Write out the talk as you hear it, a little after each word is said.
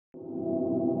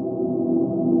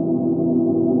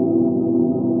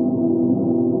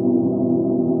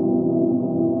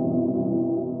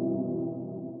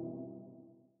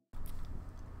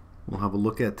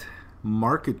look at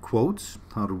market quotes,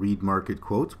 how to read market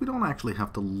quotes. We don't actually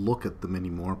have to look at them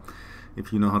anymore.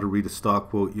 If you know how to read a stock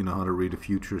quote, you know how to read a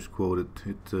futures quote.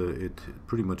 It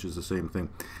pretty much is the same thing.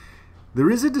 There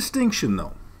is a distinction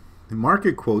though. In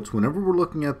market quotes, whenever we're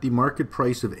looking at the market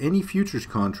price of any futures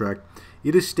contract,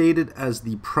 it is stated as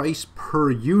the price per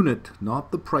unit,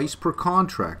 not the price per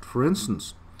contract. For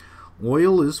instance,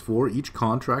 oil is for, each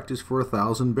contract is for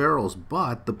 1,000 barrels,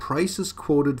 but the price is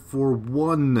quoted for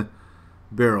 1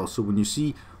 barrel. So when you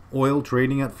see oil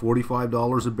trading at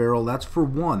 $45 a barrel, that's for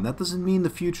one. That doesn't mean the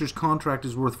futures contract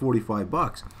is worth 45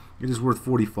 bucks. It is worth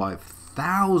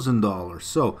 $45,000.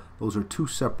 So those are two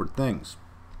separate things.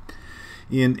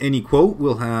 In any quote,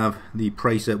 we'll have the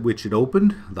price at which it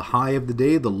opened, the high of the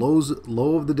day, the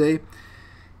low of the day.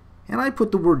 And I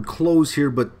put the word close here,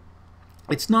 but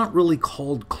it's not really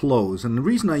called close. And the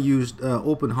reason I used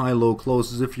open, high, low,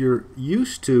 close is if you're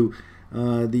used to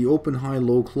the open, high,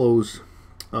 low, close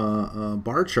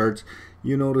bar charts,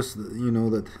 you notice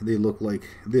that they look like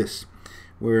this,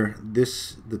 where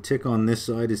the tick on this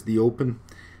side is the open,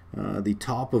 the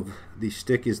top of the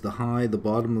stick is the high, the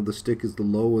bottom of the stick is the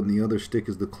low, and the other stick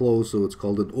is the close. So it's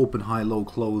called an open, high, low,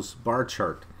 close bar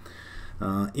chart.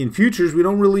 In futures, we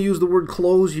don't really use the word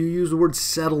close. You use the word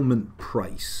settlement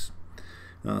price.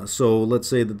 So let's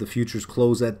say that the futures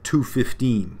close at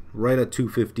 215, right at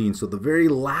 215. So the very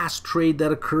last trade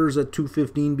that occurs at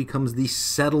 215 becomes the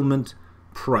settlement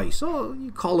price. So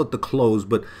you call it the close,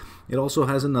 but it also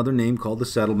has another name called the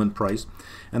settlement price.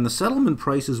 And the settlement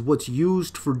price is what's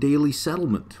used for daily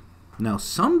settlement. Now,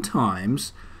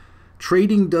 sometimes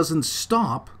trading doesn't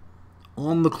stop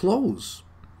on the close.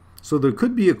 So there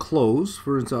could be a close.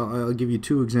 For instance, I'll give you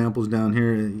two examples down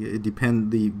here. It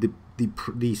depends,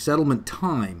 the settlement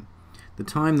time, the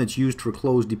time that's used for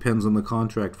close depends on the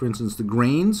contract. For instance, the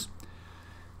grains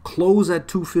close at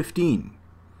 215.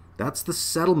 That's the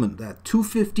settlement, that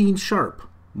 215 sharp.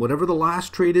 Whatever the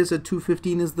last trade is at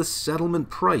 215 is the settlement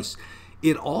price.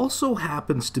 It also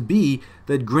happens to be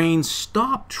that grains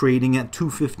stop trading at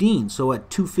 215. So at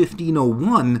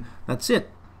 215.01, that's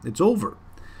it. It's over.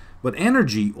 But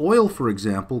energy, oil for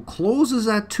example, closes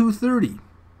at 230.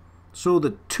 So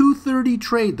the 230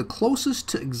 trade, the closest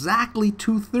to exactly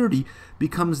 230,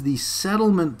 becomes the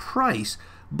settlement price,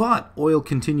 but oil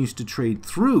continues to trade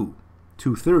through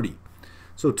 230.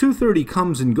 So 230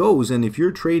 comes and goes, and if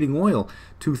you're trading oil,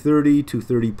 230,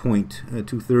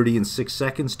 230 in 6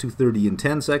 seconds, 230 in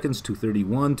 10 seconds,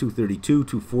 231, 232,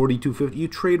 240, 250, you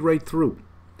trade right through.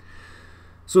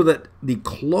 So that the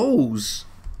close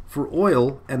for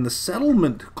oil and the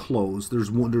settlement close, there's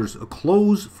a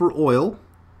close for oil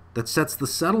that sets the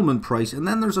settlement price, and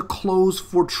then there's a close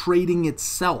for trading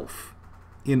itself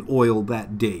in oil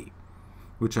that day,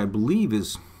 which I believe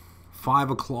is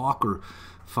 5 o'clock or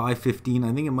 5:15.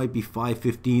 I think it might be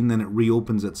 5:15, then it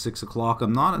reopens at 6 o'clock.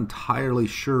 I'm not entirely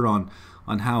sure on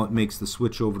how it makes the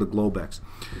switch over to Globex.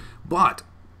 But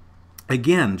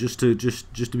again, just to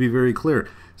be very clear,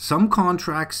 some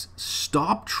contracts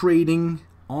stop trading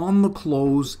on the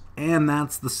close, and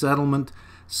that's the settlement.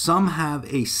 Some have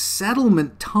a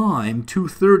settlement time.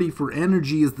 230 for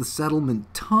energy is the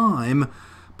settlement time,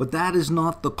 but that is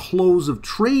not the close of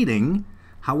trading.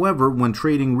 However, when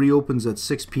trading reopens at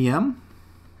 6 p.m.,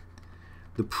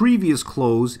 the previous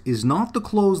close is not the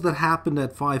close that happened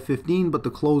at 5:15, but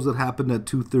the close that happened at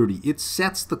 2:30. It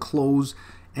sets the close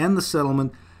and the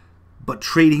settlement, but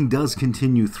trading does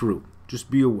continue through. Just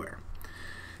be aware.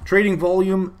 Trading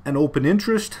volume and open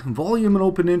interest. Volume and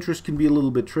open interest can be a little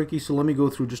bit tricky, so let me go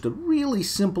through just a really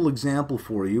simple example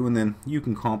for you, and then you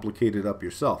can complicate it up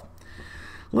yourself.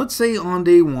 Let's say on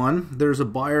day one, there's a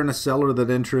buyer and a seller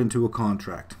that enter into a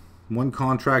contract. One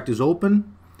contract is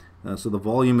open, so the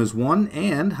volume is 1,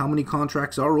 and how many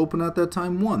contracts are open at that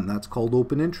time? 1. That's called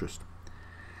open interest.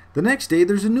 The next day,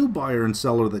 there's a new buyer and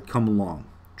seller that come along.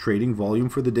 Trading volume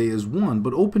for the day is 1,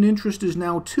 but open interest is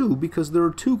now 2 because there are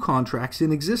 2 contracts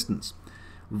in existence.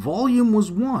 Volume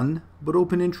was 1, but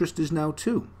open interest is now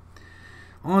 2.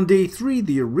 On day 3,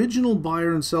 the original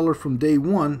buyer and seller from day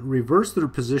 1 reverse their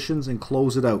positions and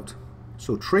close it out.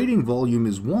 So trading volume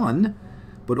is 1,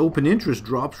 but open interest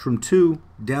drops from 2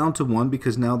 down to 1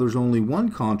 because now there's only 1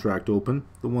 contract open,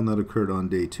 the one that occurred on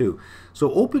day 2.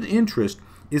 So open interest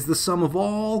is the sum of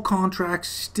all contracts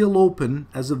still open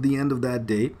as of the end of that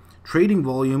day. Trading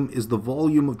volume is the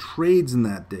volume of trades in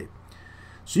that day.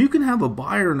 So you can have a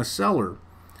buyer and a seller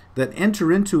that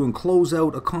enter into and close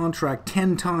out a contract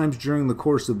 10 times during the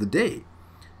course of the day.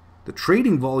 The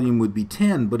trading volume would be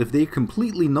 10, but if they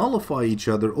completely nullify each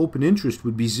other, open interest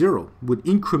would be 0, would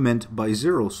increment by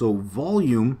 0. So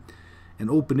volume and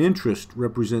open interest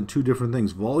represent two different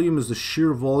things. Volume is the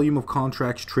sheer volume of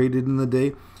contracts traded in the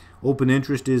day. Open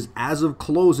interest is, as of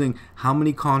closing, how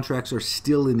many contracts are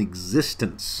still in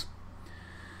existence.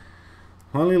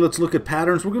 Finally, let's look at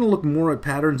patterns. We're going to look more at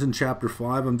patterns in Chapter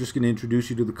 5. I'm just going to introduce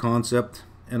you to the concept.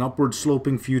 An upward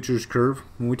sloping futures curve.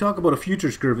 When we talk about a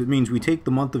futures curve, it means we take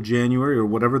the month of January or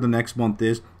whatever the next month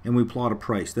is and we plot a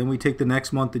price. Then we take the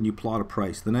next month and you plot a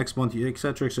price. The next month,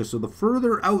 etc., etc. So the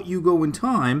further out you go in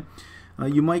time,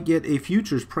 you might get a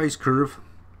futures price curve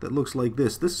that looks like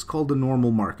this. This is called the normal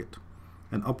market,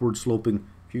 an upward sloping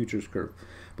futures curve.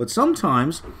 But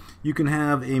sometimes you can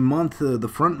have a month, the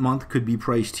front month could be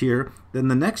priced here, then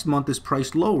the next month is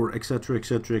priced lower, etc.,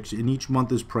 etc., and each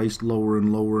month is priced lower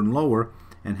and lower and lower,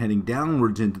 and heading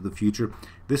downwards into the future.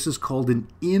 This is called an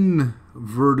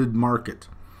inverted market.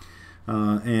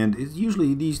 And it's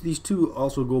usually, these two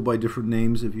also go by different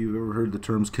names. If you've ever heard the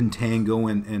terms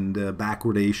contango and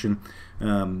backwardation,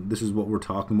 this is what we're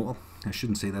talking about. Well, I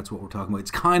shouldn't say that's what we're talking about.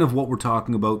 It's kind of what we're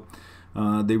talking about.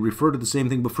 They refer to the same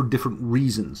thing, but for different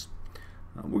reasons.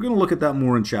 We're going to look at that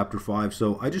more in Chapter 5.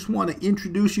 So I just want to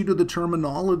introduce you to the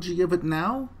terminology of it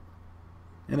now.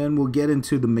 And then we'll get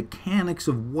into the mechanics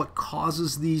of what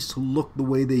causes these to look the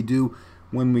way they do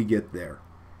when we get there.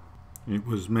 It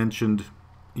was mentioned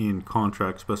in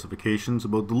contract specifications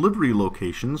about delivery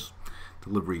locations,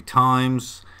 delivery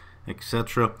times,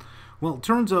 etc. Well, it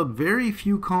turns out very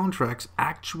few contracts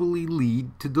actually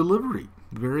lead to delivery.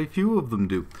 Very few of them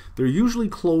do. They're usually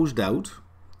closed out,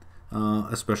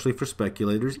 especially for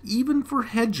speculators, even for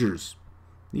hedgers.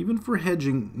 Even for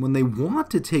hedging, when they want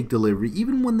to take delivery,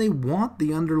 even when they want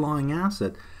the underlying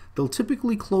asset, they'll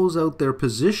typically close out their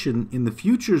position in the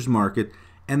futures market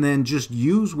and then just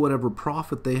use whatever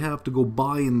profit they have to go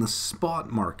buy in the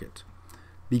spot market.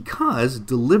 Because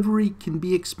delivery can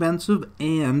be expensive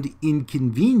and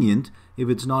inconvenient if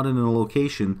it's not in a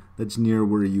location that's near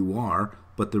where you are,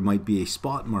 but there might be a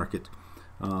spot market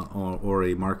or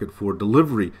a market for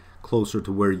delivery closer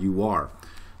to where you are.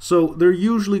 So they're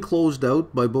usually closed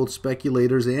out by both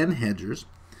speculators and hedgers.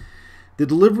 The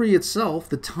delivery itself,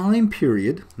 the time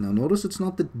period, now notice it's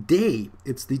not the day,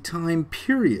 it's the time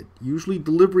period. Usually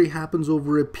delivery happens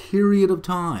over a period of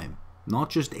time, not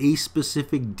just a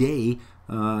specific day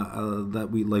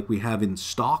that we have in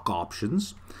stock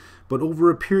options, but over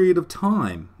a period of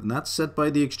time. And that's set by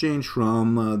the exchange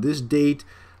from this date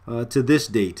to this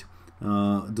date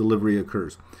delivery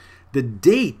occurs. The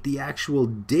date, the actual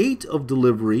date of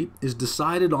delivery, is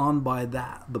decided on by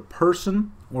the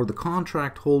person or the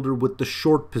contract holder with the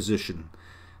short position.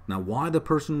 Now, why the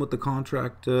person with the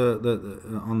contract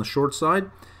on the short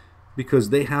side?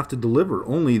 Because they have to deliver.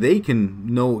 Only they can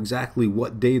know exactly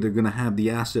what day they're going to have the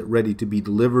asset ready to be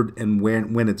delivered and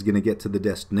when it's going to get to the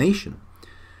destination.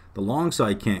 The long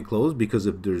side can't close because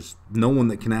if there's no one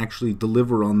that can actually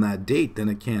deliver on that date, then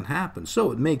it can't happen.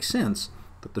 So it makes sense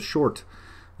that the short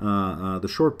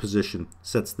position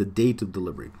sets the date of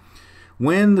delivery.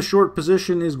 When the short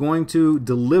position is going to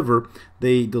deliver,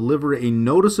 they deliver a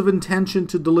notice of intention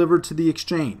to deliver to the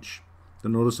exchange. The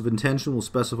notice of intention will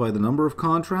specify the number of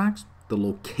contracts, the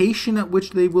location at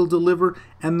which they will deliver,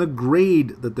 and the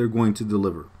grade that they're going to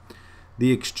deliver.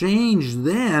 The exchange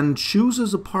then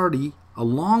chooses a party, a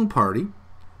long party,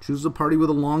 chooses a party with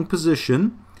a long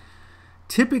position.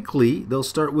 Typically, they'll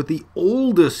start with the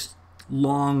oldest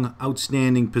long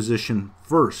outstanding position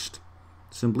first,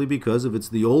 simply because if it's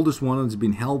the oldest one and it's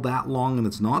been held that long and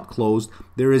it's not closed,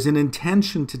 there is an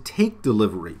intention to take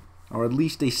delivery, or at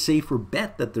least a safer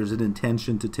bet that there's an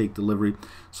intention to take delivery,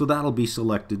 so that'll be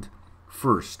selected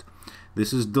first.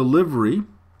 This is delivery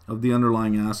of the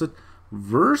underlying asset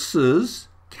versus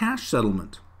cash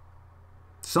settlement.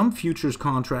 Some futures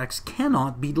contracts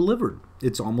cannot be delivered.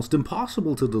 It's almost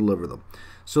impossible to deliver them,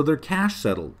 so they're cash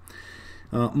settled.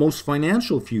 Most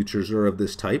financial futures are of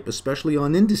this type, especially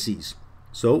on indices.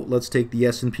 So let's take the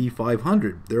S&P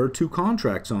 500. There are two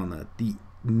contracts on that. The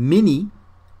mini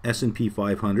S&P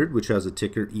 500, which has a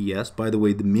ticker ES. By the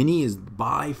way, the mini is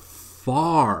by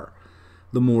far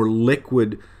the more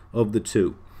liquid of the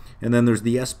two. And then there's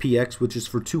the SPX, which is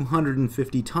for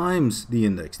 250 times the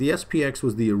index. The SPX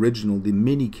was the original. The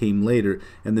mini came later,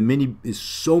 and the mini is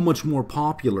so much more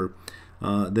popular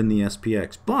than the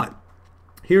SPX. But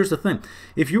here's the thing.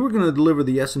 If you were going to deliver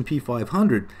the S&P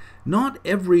 500, not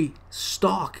every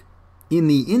stock in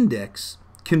the index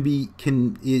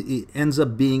it ends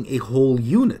up being a whole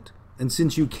unit. And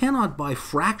since you cannot buy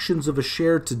fractions of a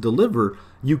share to deliver,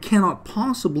 you cannot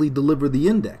possibly deliver the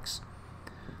index.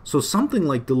 So something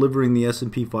like delivering the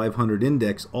S&P 500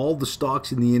 index, all the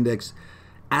stocks in the index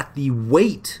at the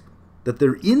weight that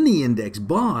they're in the index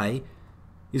by,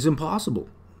 is impossible.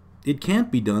 It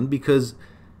can't be done because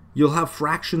you'll have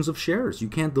fractions of shares. You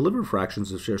can't deliver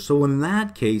fractions of shares. So in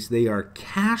that case, they are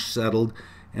cash settled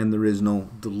and there is no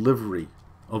delivery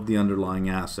of the underlying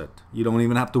asset. You don't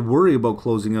even have to worry about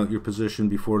closing out your position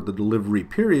before the delivery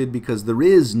period because there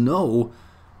is no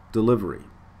delivery.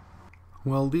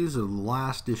 Well, these are the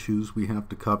last issues we have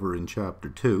to cover in Chapter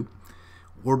 2.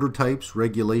 Order types,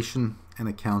 regulation, and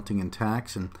accounting and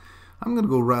tax. And I'm going to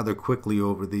go rather quickly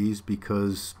over these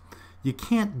because you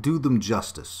can't do them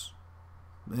justice.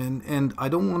 And I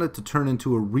don't want it to turn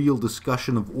into a real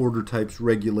discussion of order types,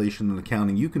 regulation, and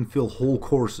accounting. You can fill whole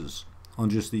courses on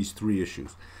just these three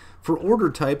issues. For order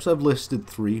types, I've listed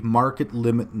three: market,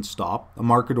 limit, and stop. A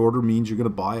market order means you're going to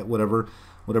buy at whatever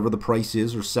the price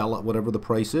is, or sell at whatever the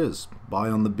price is. Buy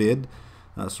on the bid,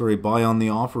 buy on the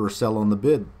offer, or sell on the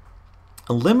bid.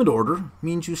 A limit order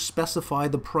means you specify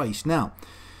the price. Now,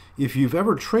 if you've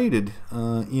ever traded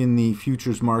in the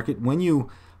futures market, when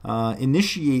you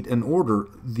initiate an order,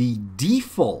 the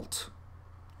default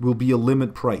will be a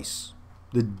limit price.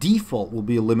 The default will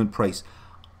be a limit price.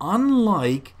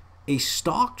 Unlike a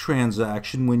stock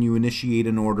transaction, when you initiate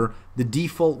an order, the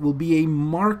default will be a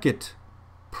market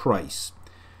price.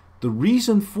 The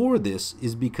reason for this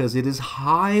is because it is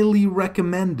highly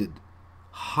recommended,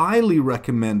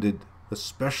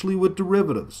 especially with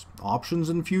derivatives, options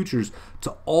and futures,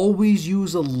 to always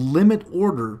use a limit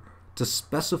order to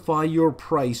specify your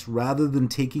price rather than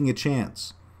taking a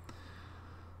chance.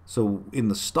 So in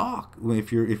the stock,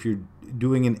 if you're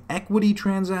doing an equity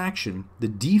transaction, the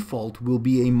default will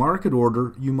be a market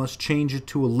order. You must change it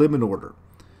to a limit order.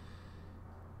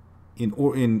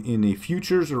 In a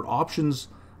futures or options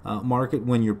market,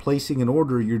 when you're placing an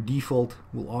order, your default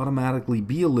will automatically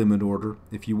be a limit order.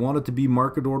 If you want it to be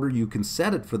market order, you can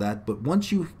set it for that. But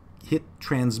once you hit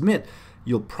transmit,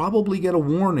 you'll probably get a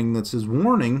warning that says,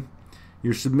 warning,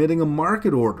 you're submitting a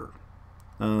market order.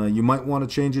 You might want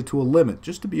to change it to a limit,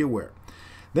 just to be aware.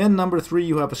 Then number 3,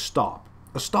 you have a stop.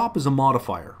 A stop is a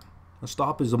modifier. A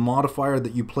stop is a modifier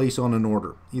that you place on an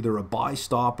order, either a buy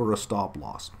stop or a stop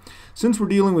loss. Since we're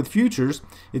dealing with futures,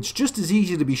 it's just as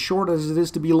easy to be short as it is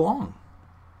to be long.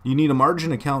 You need a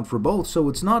margin account for both, so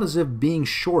it's not as if being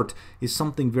short is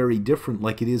something very different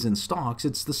like it is in stocks.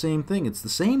 It's the same thing. It's the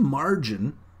same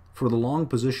margin for the long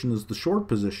position as the short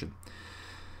position.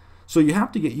 So you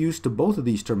have to get used to both of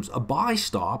these terms. A buy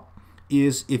stop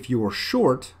is if you're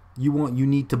short, you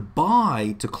need to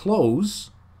buy to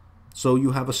close. So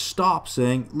you have a stop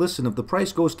saying, listen, if the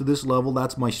price goes to this level,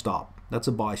 that's my stop. That's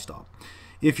a buy stop.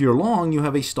 If you're long, you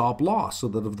have a stop loss, so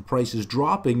that if the price is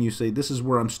dropping, you say, this is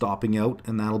where I'm stopping out,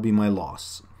 and that'll be my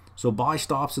loss. So buy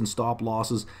stops and stop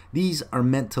losses, these are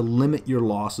meant to limit your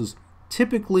losses.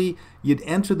 Typically, you'd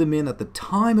enter them in at the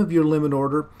time of your limit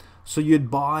order. So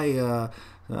you'd buy,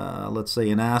 let's say,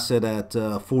 an asset at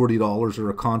 $40 or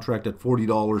a contract at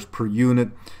 $40 per unit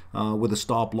with a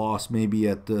stop loss maybe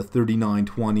at $39.20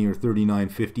 or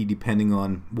 $39.50, depending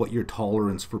on what your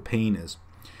tolerance for pain is.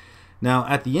 Now,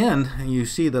 at the end, you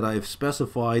see that I've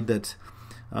specified that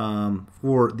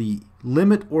for the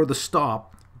limit or the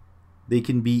stop, they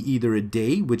can be either a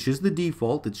day, which is the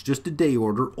default, it's just a day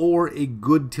order, or a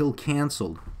good till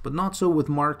canceled, but not so with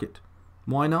market.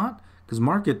 Why not? Because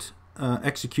market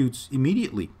executes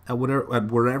immediately at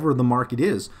wherever the market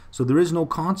is. So there is no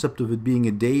concept of it being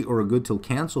a day or a good till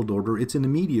canceled order. It's an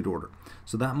immediate order.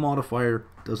 So that modifier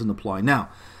doesn't apply. Now,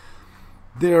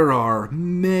 there are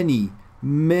many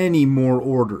more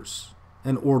orders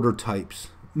and order types.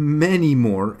 Many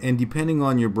more, and depending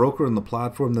on your broker and the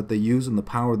platform that they use and the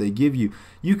power they give you,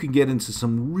 you can get into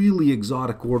some really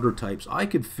exotic order types. I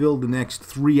could fill the next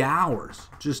 3 hours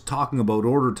just talking about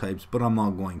order types, but I'm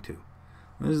not going to.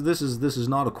 This is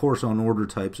not a course on order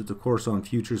types. It's a course on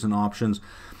futures and options.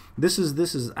 This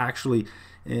is actually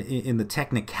in the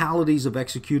technicalities of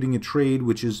executing a trade,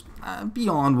 which is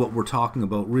beyond what we're talking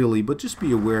about really, but just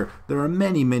be aware there are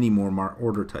many more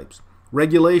order types.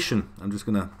 Regulation, I'm just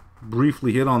going to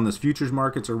briefly hit on this. Futures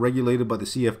markets are regulated by the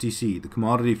CFTC, the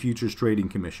Commodity Futures Trading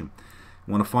Commission.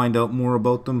 Want to find out more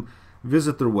about them?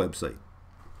 Visit their website.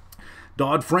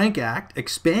 Dodd-Frank Act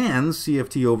expands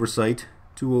CFT oversight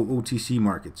to OTC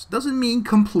markets. Doesn't mean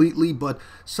completely, but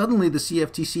suddenly the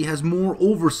CFTC has more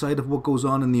oversight of what goes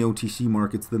on in the OTC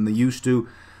markets than they used to,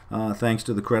 thanks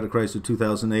to the credit crisis of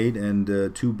 2008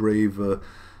 and two brave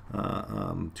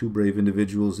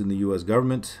individuals in the U.S.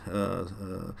 government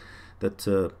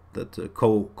that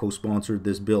co-sponsored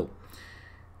this bill.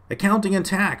 Accounting and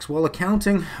tax. Well,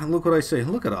 accounting, look what I say,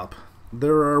 look it up.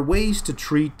 there are ways to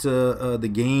treat the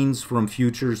gains from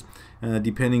futures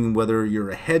depending on whether you're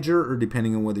a hedger or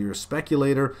depending on whether you're a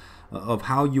speculator, of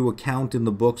how you account in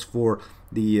the books for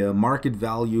the market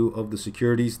value of the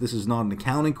securities. This is not an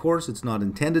accounting course. It's not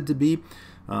intended to be.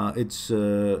 It's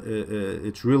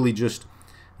really just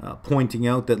pointing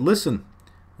out that, listen,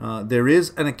 there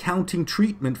is an accounting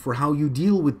treatment for how you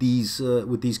deal with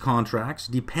these contracts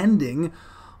depending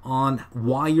on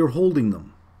why you're holding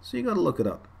them. So you got to look it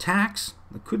up. Tax,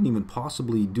 I couldn't even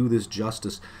possibly do this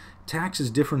justice. Tax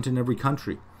is different in every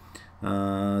country.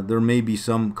 There may be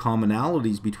some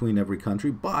commonalities between every country,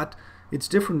 but it's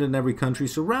different in every country.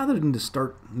 So rather than to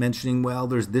start mentioning, well,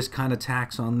 there's this kind of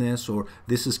tax on this, or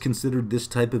this is considered this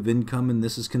type of income, and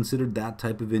this is considered that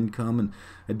type of income, and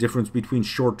a difference between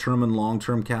short-term and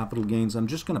long-term capital gains, I'm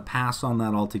just going to pass on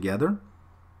that altogether.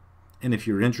 And if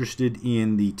you're interested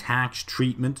in the tax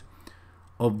treatment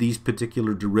of these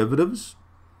particular derivatives,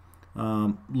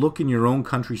 look in your own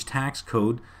country's tax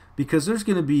code, because there's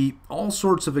going to be all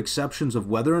sorts of exceptions of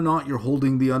whether or not you're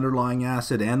holding the underlying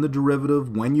asset and the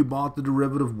derivative, when you bought the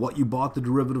derivative, what you bought the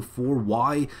derivative for,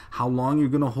 why, how long you're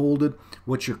going to hold it,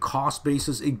 what's your cost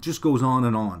basis. It just goes on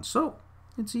and on. So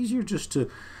it's easier just to,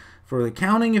 for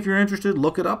accounting, if you're interested,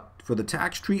 look it up. For the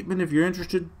tax treatment, if you're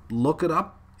interested, look it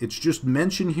up. It's just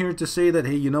mentioned here to say that,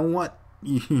 hey, you know what?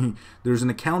 There's an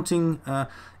accounting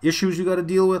issues you got to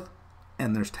deal with,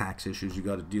 and there's tax issues you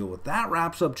got to deal with. That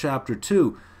wraps up Chapter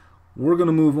 2. We're going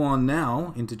to move on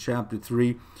now into Chapter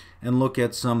 3 and look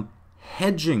at some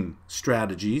hedging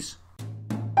strategies